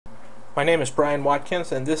My name is Brian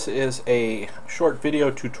Watkins, and this is a short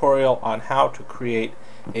video tutorial on how to create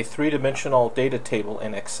a three-dimensional data table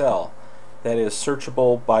in Excel that is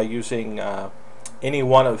searchable by using any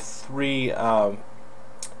one of three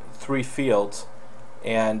fields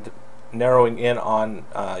and narrowing in on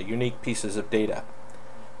unique pieces of data.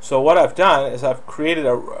 So what I've done is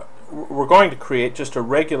we're going to create just a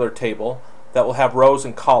regular table that will have rows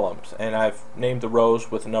and columns, and I've named the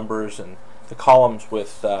rows with numbers and the columns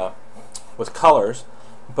with colors.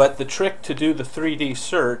 But the trick to do the 3D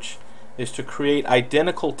search is to create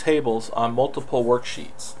identical tables on multiple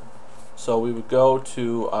worksheets. So we would go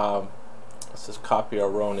to, let's just copy our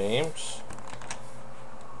row names,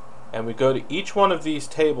 and we go to each one of these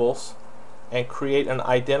tables and create an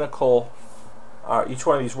identical, each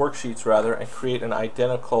one of these worksheets rather, and create an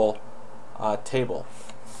identical table.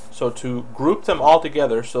 So to group them all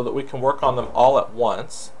together so that we can work on them all at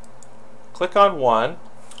once, click on one,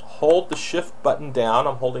 hold the shift button down,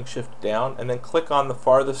 I'm holding shift down, and then click on the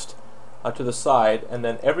farthest to the side, and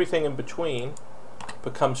then everything in between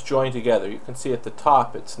becomes joined together. You can see at the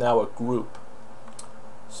top it's now a group.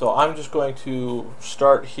 So I'm just going to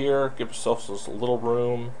start here, give ourselves a little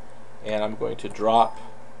room, and I'm going to drop.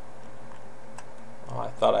 Oh, I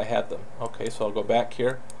thought I had them. Okay, so I'll go back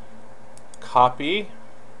here, copy,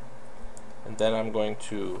 and then I'm going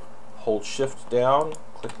to hold shift down,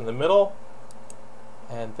 click in the middle,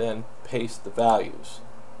 and then paste the values.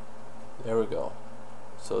 There we go.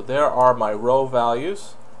 So there are my row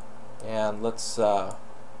values, and let's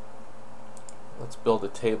build a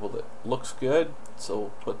table that looks good. So we'll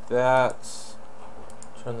put that,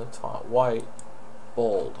 turn the font white,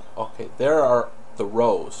 bold. Okay, there are the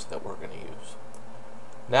rows that we're going to use.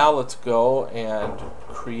 Now let's go and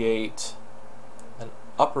create an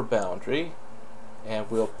upper boundary,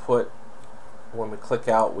 and we'll put, when we click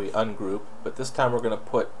out we ungroup, but this time we're going to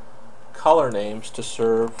put color names to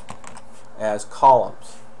serve as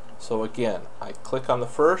columns. So again, I click on the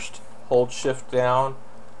first, hold shift down,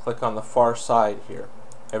 click on the far side here.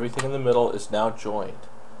 Everything in the middle is now joined.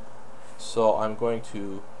 So I'm going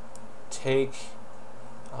to take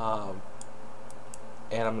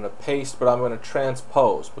and I'm going to paste, but I'm going to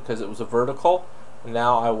transpose because it was a vertical, and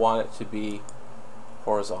now I want it to be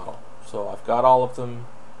horizontal. So I've got all of them.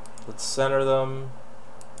 Let's center them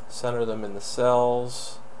in the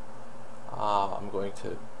cells. I'm going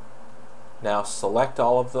to now select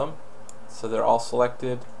all of them so they're all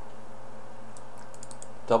selected.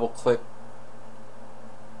 Double click.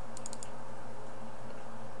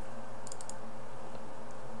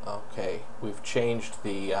 Okay, we've changed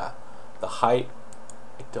the height.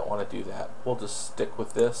 I don't want to do that. We'll just stick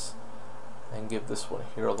with this and give this one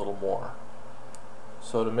here a little more.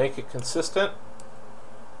 So to make it consistent,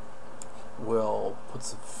 we'll put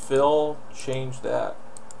some fill, change that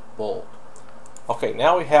bold. Okay,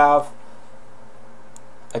 now we have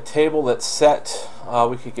a table that's set.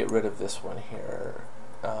 We could get rid of this one here.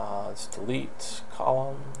 Let's delete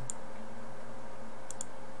column.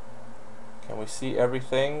 Can we see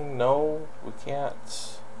everything? No, we can't.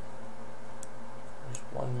 There's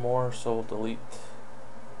one more, so we'll delete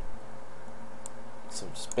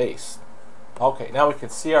some space. Okay, now we can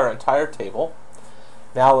see our entire table.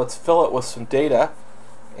 Now let's fill it with some data,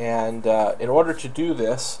 and in order to do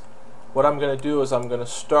this, what I'm going to do is I'm going to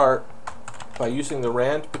start by using the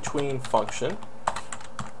rand between function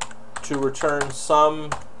to return some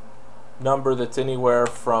number that's anywhere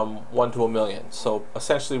from 1 to 1,000,000. So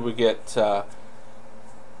essentially we get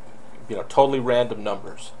totally random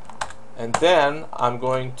numbers. And then I'm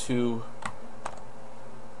going to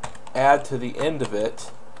add to the end of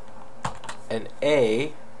it an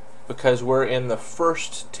A, because we're in the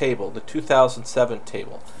first table, the 2007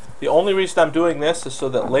 table. The only reason I'm doing this is so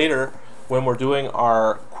that later when we're doing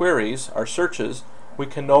our queries, our searches, we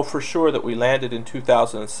can know for sure that we landed in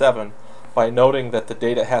 2007 by noting that the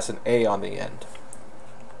data has an A on the end.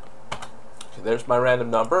 Okay, there's my random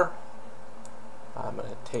number. I'm going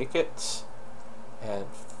to take it and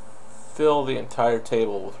fill the entire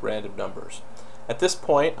table with random numbers. At this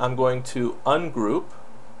point I'm going to ungroup,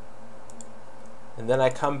 and then I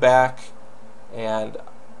come back and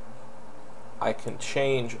I can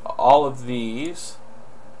change all of these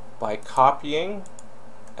by copying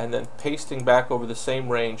and then pasting back over the same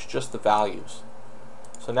range just the values.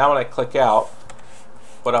 So now when I click out,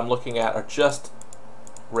 what I'm looking at are just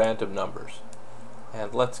random numbers.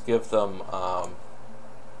 And let's give them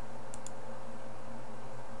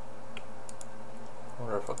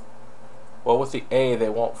well, with the A they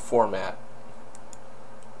won't format,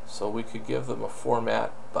 so we could give them a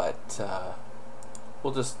format, but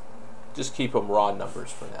we'll just keep them raw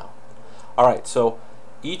numbers for now. Alright, so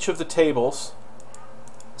each of the tables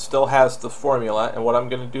still has the formula, and what I'm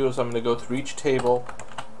going to do is I'm going to go through each table,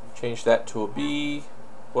 change that to a B,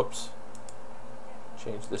 whoops,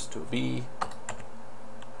 change this to a B,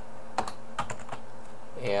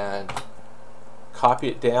 and copy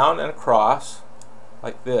it down and across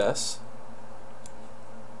like this,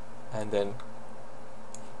 and then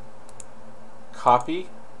copy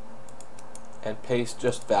and paste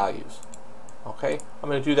just values. Okay, I'm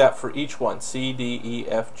going to do that for each one, C, D, E,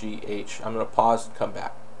 F, G, H. I'm going to pause and come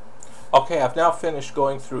back. Okay, I've now finished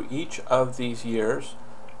going through each of these years.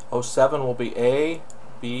 07 will be A,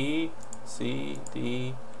 B, C,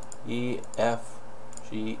 D, E, F,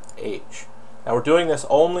 G, H. Now we're doing this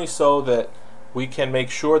only so that we can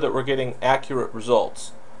make sure that we're getting accurate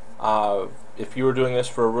results. If you were doing this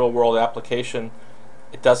for a real-world application,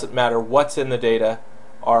 it doesn't matter what's in the data.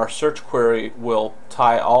 Our search query will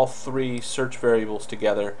tie all three search variables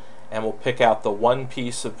together and will pick out the one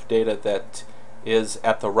piece of data that is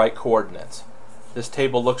at the right coordinates. This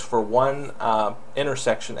table looks for one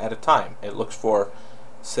intersection at a time. It looks for,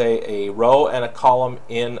 say, a row and a column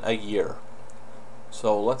in a year.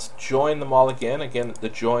 So let's join them all again. Again, the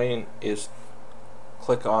join is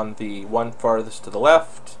click on the one farthest to the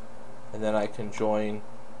left, and then I can join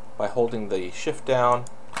by holding the shift down,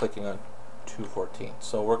 clicking on 214.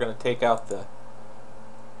 So we're going to take out the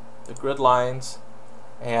grid lines,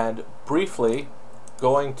 and briefly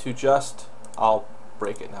going to just, I'll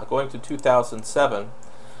break it now, going to 2007,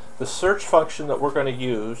 the search function that we're going to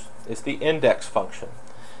use is the index function.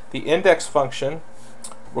 The index function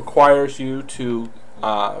requires you to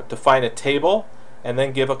define a table and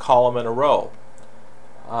then give a column and a row.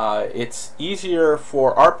 It's easier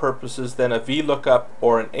for our purposes than a VLOOKUP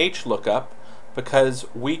or an HLOOKUP, because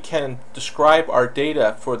we can describe our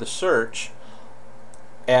data for the search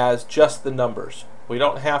as just the numbers. We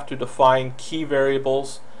don't have to define key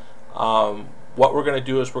variables. What we're going to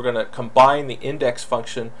do is we're going to combine the index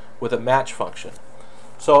function with a match function.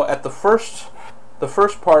 So at the first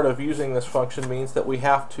part of using this function means that we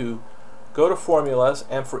have to go to formulas,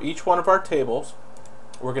 and for each one of our tables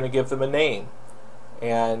we're going to give them a name,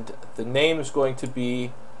 and the name is going to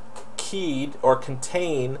be keyed or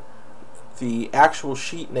contain the actual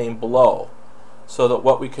sheet name below, so that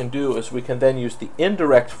what we can do is we can then use the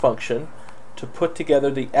indirect function to put together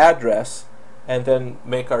the address and then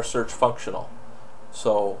make our search functional.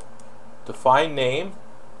 So define name,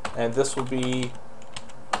 and this will be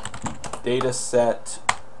dataset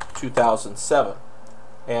 2007,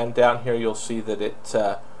 and down here you'll see that it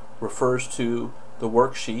refers to the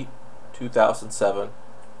worksheet 2007,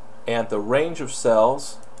 and the range of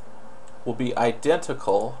cells will be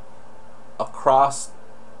identical across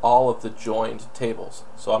all of the joined tables.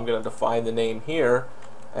 So I'm going to define the name here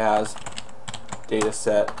as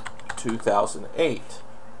dataset 2008,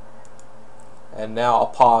 and now I'll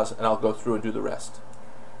pause and I'll go through and do the rest.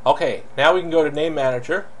 Okay, now we can go to Name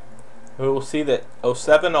Manager, and we will see that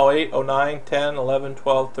 07, 08, 09, 10, 11,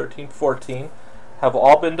 12, 13, 14 have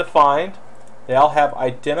all been defined. They all have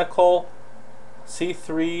identical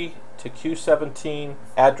C3 to Q17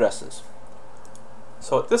 addresses.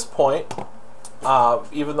 So at this point,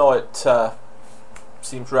 even though it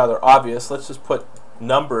seems rather obvious, let's just put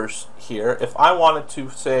numbers here. If I wanted to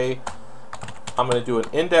say I'm going to do an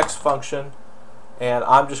index function, and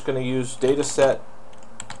I'm just going to use dataset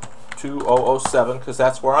 2007 because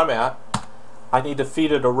that's where I'm at, I need to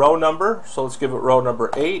feed it a row number, so let's give it row number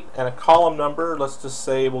 8, and a column number, let's just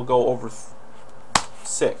say we'll go over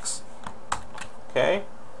 6. Okay,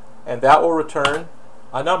 and that will return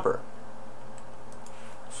a number.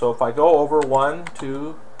 So if I go over 1,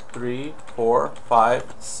 2, 3, 4,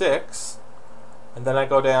 5, 6, and then I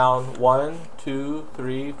go down 1, 2,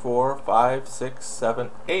 3, 4, 5, 6,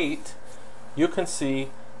 7, 8, you can see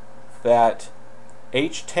that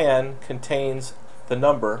H10 contains the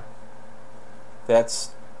number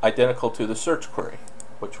that's identical to the search query,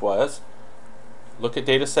 which was, look at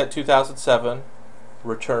dataset 2007,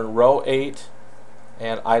 return row 8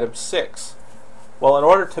 and item 6. Well, in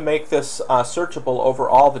order to make this searchable over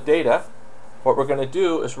all the data, what we're going to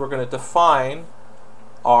do is we're going to define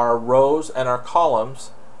our rows and our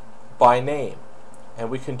columns by name, and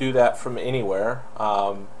we can do that from anywhere.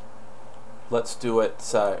 Let's do it,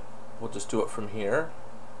 we'll just do it from here.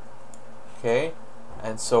 Okay,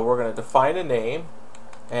 and so we're going to define a name,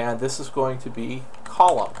 and this is going to be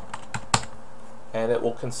column, and it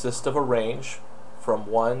will consist of a range from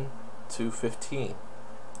 1 to 15.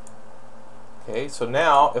 Okay, so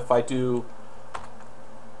now if I do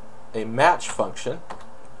a match function,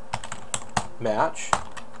 match,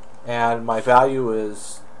 and my value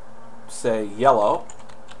is, say, yellow,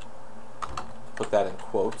 put that in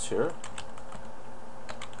quotes here.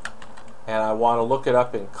 And I want to look it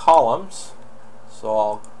up in columns, so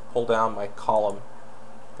I'll pull down my column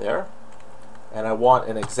there. And I want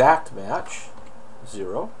an exact match,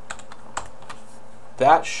 0.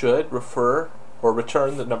 That should refer or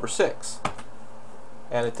return the number 6.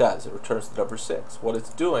 And it does. It returns the number 6. What it's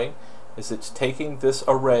doing is it's taking this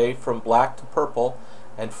array from black to purple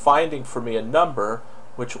and finding for me a number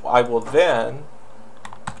which I will then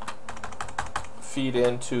feed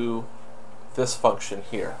into this function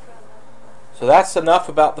here. So that's enough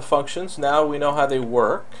about the functions. Now we know how they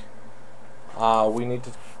work. We need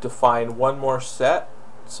to define one more set.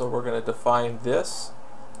 So we're going to define this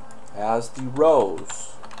as the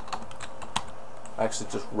rows.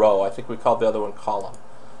 Actually just row. I think we called the other one column.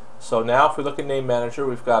 So now if we look at Name Manager,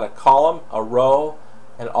 we've got a column, a row,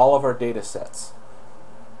 and all of our data sets.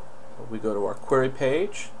 We go to our query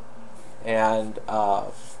page, and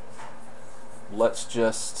let's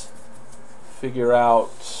just figure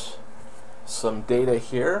out some data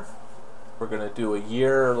here. We're going to do a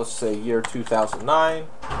year, let's say year 2009.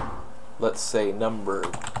 Let's say number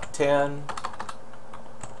 10.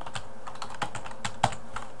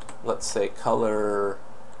 Let's say color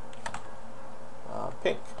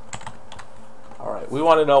pink. Alright, we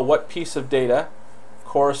want to know what piece of data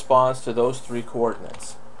corresponds to those 3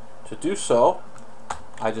 coordinates. To do so,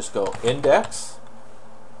 I just go index,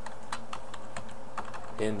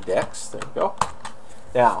 there we go.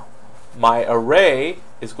 Now, my array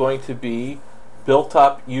is going to be built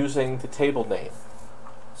up using the table name.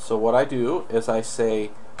 So what I do is I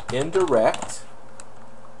say indirect,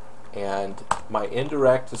 and my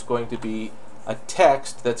indirect is going to be a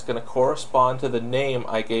text that's going to correspond to the name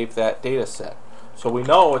I gave that data set. So we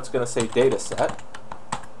know it's going to say data set,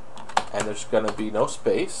 and there's going to be no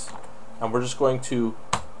space, and we're just going to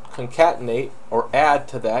concatenate or add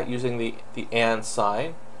to that using the and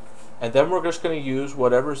sign, and then we're just going to use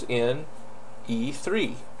whatever's in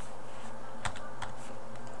E3.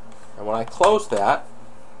 And when I close that,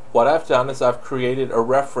 what I've done is I've created a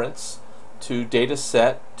reference to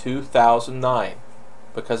dataset 2009,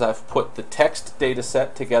 because I've put the text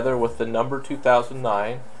dataset together with the number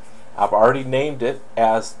 2009. I've already named it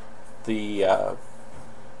as the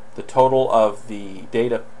total of the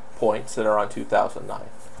data points that are on 2009.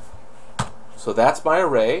 So that's my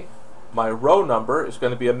array. My row number is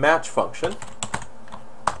going to be a match function,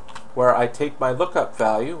 where I take my lookup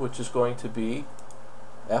value, which is going to be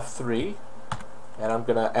F3, and I'm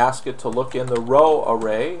going to ask it to look in the row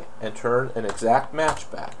array and turn an exact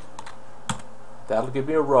match back. That'll give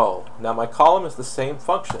me a row. Now my column is the same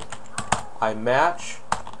function. I match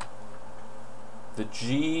the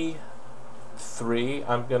G3.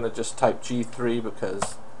 I'm going to just type G3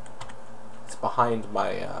 because it's behind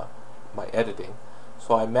my my editing.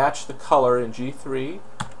 So I match the color in G3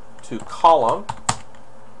 to column,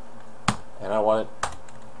 and I want it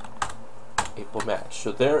equal match.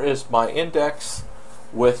 So there is my index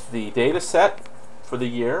with the data set for the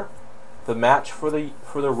year, the match for the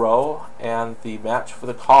row, and the match for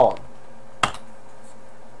the column.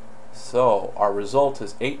 So our result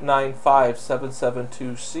is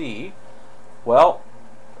 895772C. Well,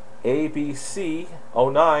 ABC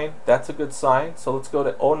 09, that's a good sign. So let's go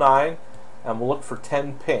to 09 and we'll look for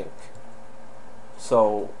 10 pink.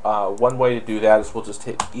 So one way to do that is we'll just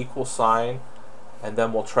hit equal sign, and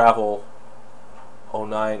then we'll travel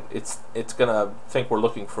 09. It's gonna think we're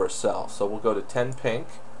looking for a cell. So we'll go to 10 pink,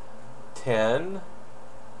 10,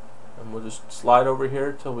 and we'll just slide over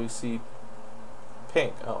here till we see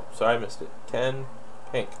pink. Oh, sorry, I missed it. 10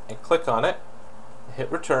 pink, and click on it,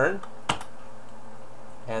 hit return,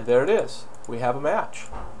 and there it is. We have a match.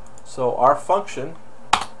 So our function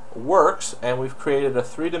works, and we've created a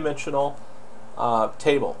three-dimensional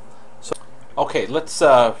table. So okay, let's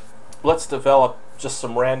develop just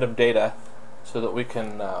some random data so that we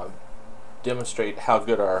can demonstrate how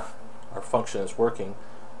good our function is working.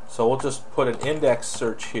 So we'll just put an index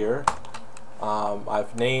search here.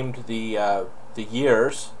 I've named the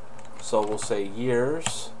years, so we'll say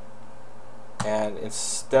years, and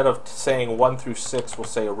instead of saying 1 through 6, we'll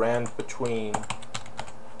say ran between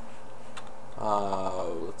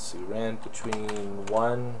let's see, ran between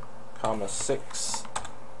 1, 6,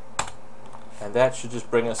 and that should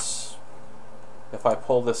just bring us, if I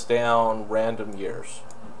pull this down, random years.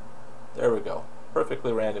 There we go,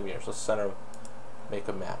 perfectly random years. Let's center, make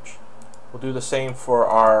a match. We'll do the same for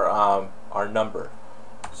our number.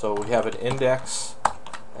 So we have an index,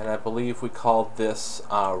 and I believe we called this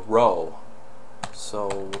row. So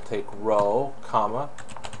we'll take row, comma,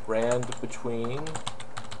 ran between,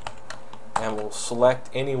 and we'll select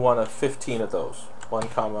any one of 15 of those. 1,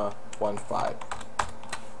 615.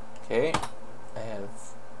 Okay, and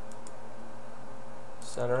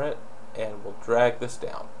center it, and we'll drag this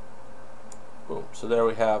down. Boom. So there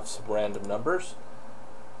we have some random numbers.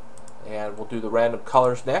 And we'll do the random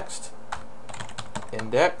colors next.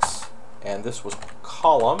 Index, and this was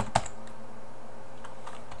column.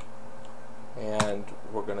 And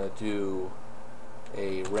we're going to do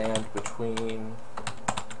a rand between,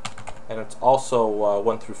 and it's also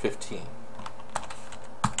 1 through 15.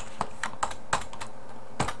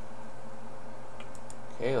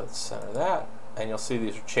 Okay, let's center that, and you'll see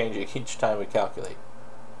these are changing each time we calculate.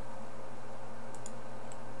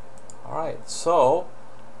 Alright, so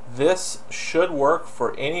this should work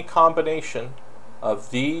for any combination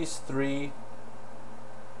of these three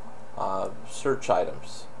search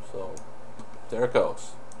items. So there it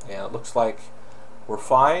goes, and it looks like we're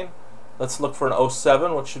fine. Let's look for an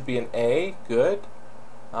 07, which should be an A, good,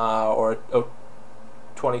 or a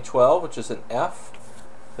 2012, which is an F.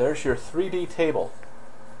 There's your 3D table.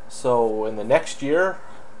 So in the next year,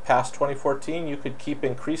 past 2014, you could keep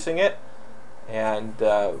increasing it and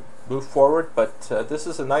move forward, but this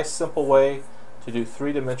is a nice simple way to do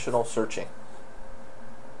three-dimensional searching.